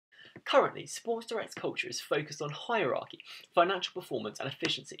Currently, Sports Direct's culture is focused on hierarchy, financial performance, and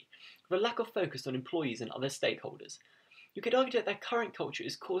efficiency, with a lack of focus on employees and other stakeholders. You could argue that their current culture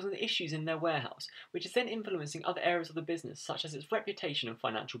is causing the issues in their warehouse, which is then influencing other areas of the business, such as its reputation and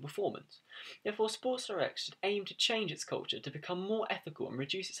financial performance. Therefore, Sports Direct should aim to change its culture to become more ethical and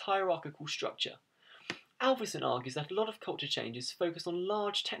reduce its hierarchical structure. Alvesson argues that a lot of culture change is focused on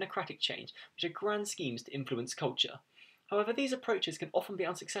large technocratic change, which are grand schemes to influence culture. However, these approaches can often be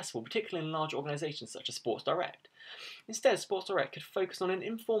unsuccessful, particularly in large organisations such as Sports Direct. Instead, Sports Direct could focus on an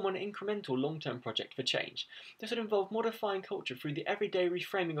informal and incremental long-term project for change. This would involve modifying culture through the everyday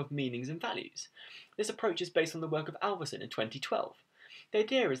reframing of meanings and values. This approach is based on the work of Alvesson in 2012. The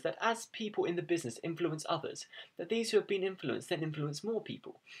idea is that as people in the business influence others, that these who have been influenced then influence more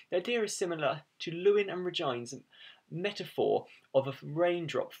people. The idea is similar to Lewin and Regine's metaphor of a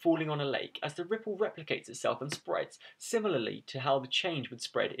raindrop falling on a lake as the ripple replicates itself and spreads, similarly to how the change would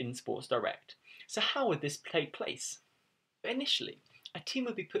spread in Sports Direct. So how would this take place? Initially, a team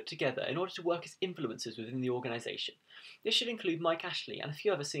would be put together in order to work as influencers within the organisation. This should include Mike Ashley and a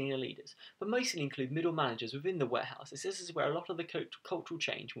few other senior leaders, but mostly include middle managers within the warehouse, as this is where a lot of the cultural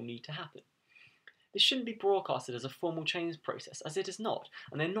change will need to happen. This shouldn't be broadcasted as a formal change process, as it is not,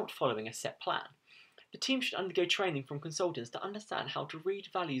 and they're not following a set plan. The team should undergo training from consultants to understand how to read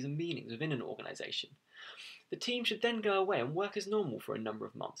values and meanings within an organisation. The team should then go away and work as normal for a number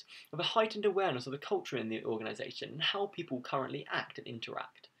of months, with a heightened awareness of the culture in the organisation and how people currently act and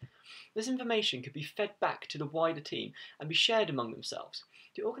interact. This information could be fed back to the wider team and be shared among themselves.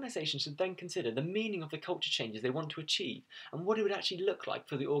 The organisation should then consider the meaning of the culture changes they want to achieve and what it would actually look like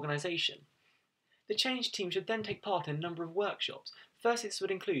for the organisation. The change team should then take part in a number of workshops. First, this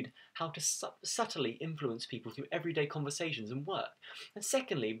would include how to subtly influence people through everyday conversations and work. And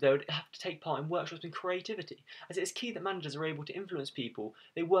secondly, they would have to take part in workshops in creativity, as it is key that managers are able to influence people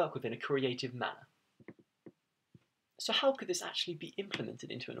they work with in a creative manner. So how could this actually be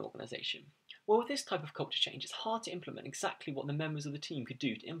implemented into an organisation? Well, with this type of culture change, it's hard to implement exactly what the members of the team could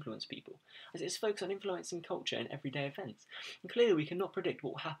do to influence people, as it is focused on influencing culture in everyday events, and clearly we cannot predict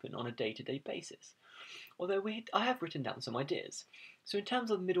what will happen on a day-to-day basis. Although I have written down some ideas. So in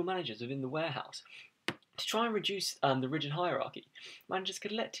terms of the middle managers within the warehouse, to try and reduce the rigid hierarchy, managers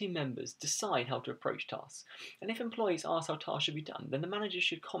could let team members decide how to approach tasks, and if employees ask how tasks should be done, then the managers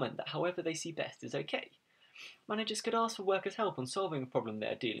should comment that however they see best is okay. Managers could ask for workers' help on solving a problem they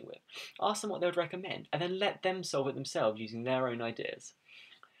are dealing with, ask them what they would recommend, and then let them solve it themselves using their own ideas.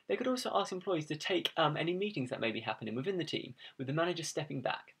 They could also ask employees to take any meetings that may be happening within the team, with the manager stepping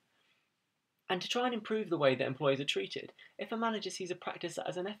back. And to try and improve the way that employees are treated, if a manager sees a practice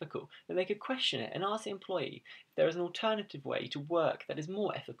as unethical, then they could question it and ask the employee if there is an alternative way to work that is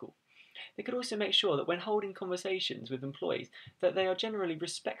more ethical. They could also make sure that when holding conversations with employees, that they are generally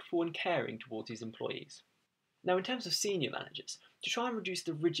respectful and caring towards these employees. Now, in terms of senior managers, to try and reduce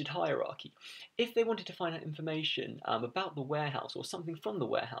the rigid hierarchy, if they wanted to find out information about the warehouse or something from the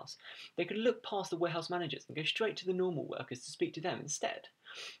warehouse, they could look past the warehouse managers and go straight to the normal workers to speak to them instead.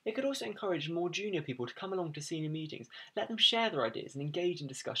 They could also encourage more junior people to come along to senior meetings, let them share their ideas and engage in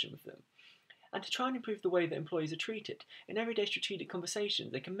discussion with them. And to try and improve the way that employees are treated, in everyday strategic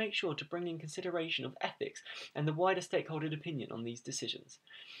conversations, they can make sure to bring in consideration of ethics and the wider stakeholder opinion on these decisions.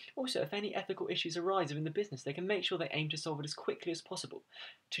 Also, if any ethical issues arise within the business, they can make sure they aim to solve it as quickly as possible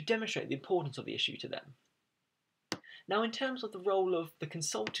to demonstrate the importance of the issue to them. Now, in terms of the role of the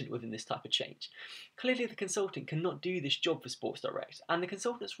consultant within this type of change, clearly the consultant cannot do this job for Sports Direct, and the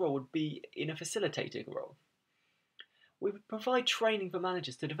consultant's role would be in a facilitating role. We would provide training for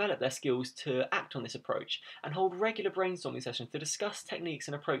managers to develop their skills to act on this approach and hold regular brainstorming sessions to discuss techniques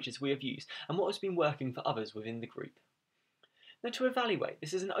and approaches we have used and what has been working for others within the group. Now, to evaluate,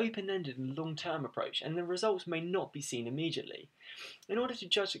 this is an open-ended and long-term approach, and the results may not be seen immediately. In order to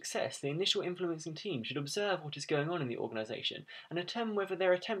judge success, the initial influencing team should observe what is going on in the organisation and determine whether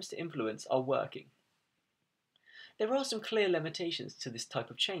their attempts to influence are working. There are some clear limitations to this type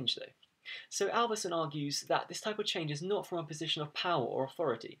of change, though. So Alvesson argues that this type of change is not from a position of power or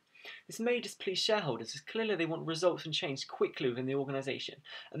authority. This may displease shareholders, as clearly they want results and change quickly within the organisation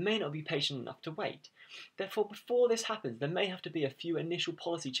and may not be patient enough to wait. Therefore, before this happens, there may have to be a few initial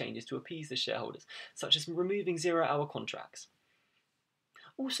policy changes to appease the shareholders, such as removing zero-hour contracts.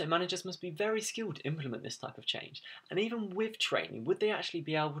 Also, managers must be very skilled to implement this type of change, and even with training, would they actually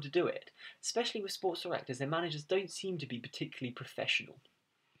be able to do it, especially with Sports Direct, as their managers don't seem to be particularly professional.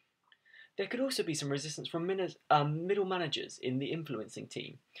 There could also be some resistance from middle managers in the influencing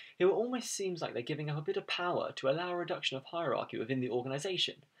team, who it almost seems like they're giving up a bit of power to allow a reduction of hierarchy within the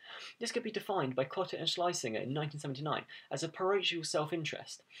organisation. This could be defined by Cotter and Schlesinger in 1979 as a parochial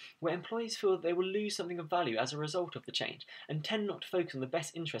self-interest, where employees feel that they will lose something of value as a result of the change and tend not to focus on the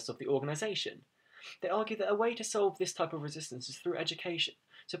best interests of the organisation. They argue that a way to solve this type of resistance is through education,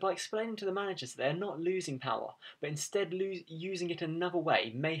 so by explaining to the managers that they are not losing power, but instead using it another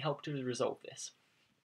way may help to resolve this.